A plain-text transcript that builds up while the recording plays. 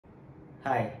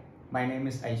Hi, my name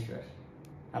is Aishwar.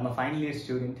 I'm a final year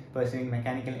student pursuing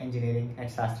mechanical engineering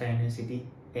at Shastra University,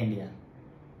 India.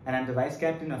 And I'm the vice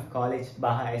captain of college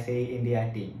Baja SAE India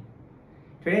team.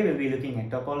 Today we'll be looking at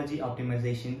topology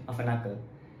optimization of a knuckle.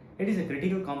 It is a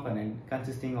critical component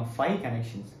consisting of 5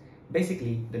 connections.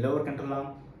 Basically, the lower control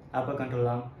arm, upper control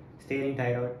arm, steering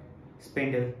tie rod,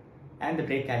 spindle, and the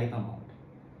brake caliper mount.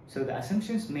 So the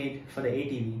assumptions made for the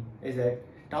ATV is that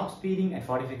top speeding at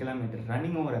 45 km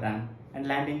running over a ramp and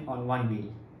landing on one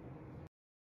wheel.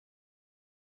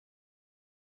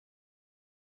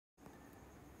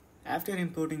 After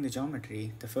importing the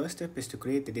geometry, the first step is to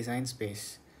create the design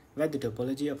space, where the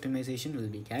topology optimization will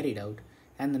be carried out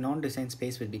and the non-design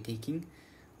space will be taking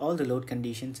all the load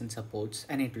conditions and supports,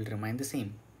 and it will remain the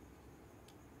same.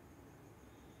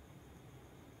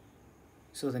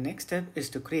 So the next step is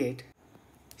to create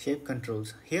shape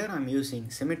controls. Here I'm using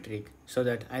symmetric so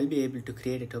that I'll be able to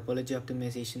create a topology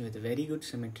optimization with very good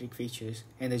symmetric features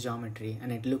in the geometry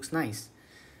and it looks nice.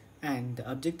 And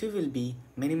the objective will be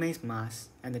minimize mass,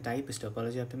 and the type is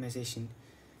topology optimization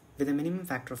with a minimum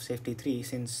factor of safety 3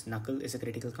 since knuckle is a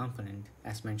critical component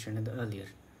as mentioned in the earlier.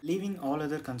 Leaving all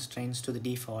other constraints to the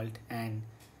default and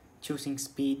choosing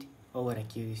speed over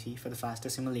accuracy for the faster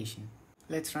simulation.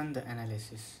 Let's run the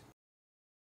analysis.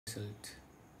 Result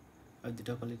of the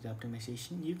topology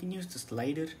optimization. You can use the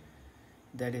slider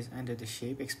that is under the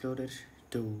shape explorer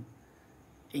to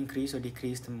increase or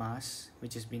decrease the mass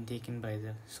which has been taken by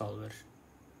the solver.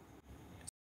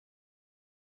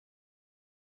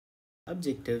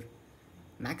 Objective: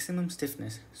 maximum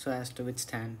stiffness so as to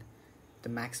withstand the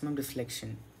maximum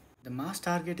deflection. The mass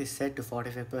target is set to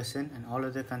 45% and all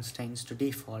other constraints to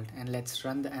default, and let's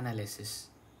run the analysis.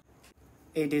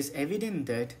 It is evident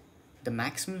that the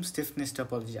maximum stiffness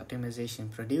topology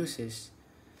optimization produces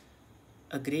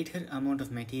a greater amount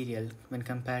of material when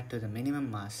compared to the minimum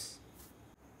mass.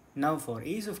 Now for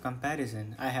ease of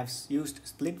comparison, I have used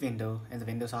split window in the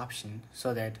Windows option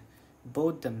so that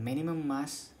both the minimum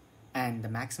mass and the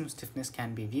maximum stiffness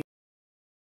can be viewed.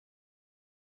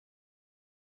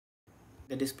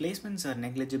 The displacements are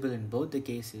negligible in both the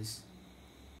cases.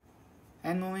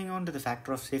 And moving on to the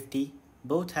factor of safety,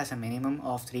 both has a minimum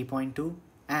of 3.2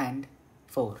 and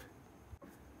 4.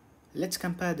 Let's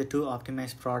compare the two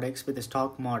optimized products with the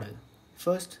stock model.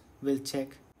 First, we'll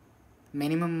check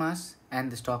minimum mass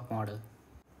and the stock model.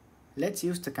 Let's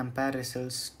use the compare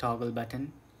results toggle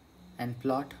button and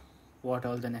plot what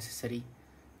all the necessary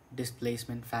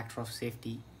displacement, factor of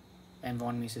safety, and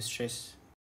von Mises stress.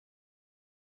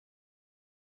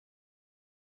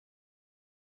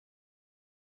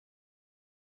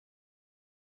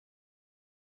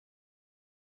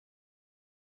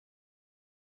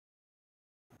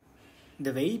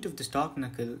 The weight of the stock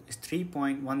knuckle is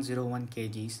 3.101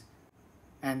 kgs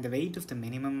and the weight of the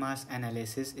minimum mass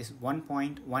analysis is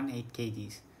 1.18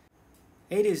 kgs.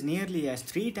 It is nearly as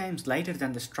 3 times lighter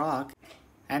than the stock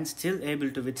and still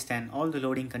able to withstand all the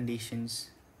loading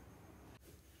conditions.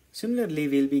 Similarly,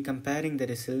 we'll be comparing the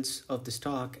results of the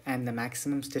stock and the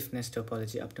maximum stiffness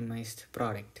topology optimized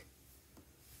product.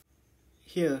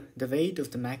 Here, the weight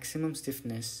of the maximum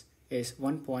stiffness is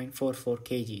 1.44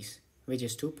 kgs, which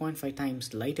is 2.5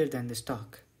 times lighter than the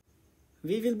stock.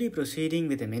 We will be proceeding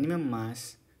with the minimum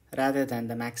mass rather than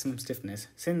the maximum stiffness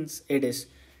since it is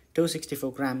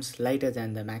 264 grams lighter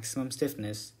than the maximum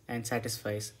stiffness and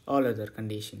satisfies all other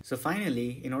conditions. So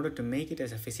finally, in order to make it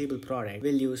as a feasible product,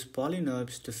 we'll use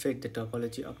polynodes to fit the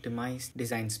topology optimized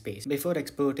design space. Before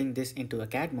exporting this into a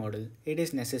CAD model, it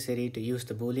is necessary to use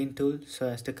the Boolean tool so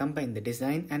as to combine the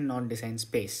design and non-design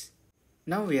space.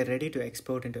 Now we are ready to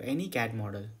export into any CAD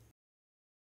model.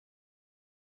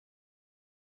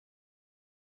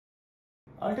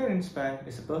 Altair Inspire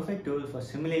is a perfect tool for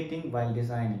simulating while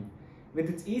designing. With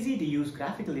its easy-to-use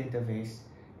graphical interface,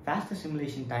 faster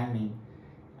simulation timing,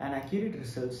 and accurate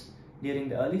results during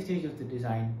the early stage of the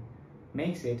design,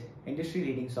 makes it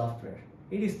industry-leading software.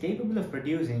 It is capable of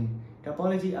producing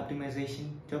topology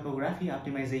optimization, topography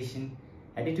optimization,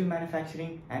 additive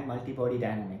manufacturing, and multi-body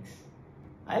dynamics.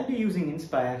 I'll be using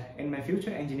Inspire in my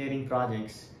future engineering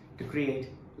projects to create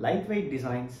lightweight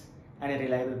designs and a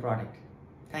reliable product.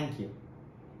 Thank you.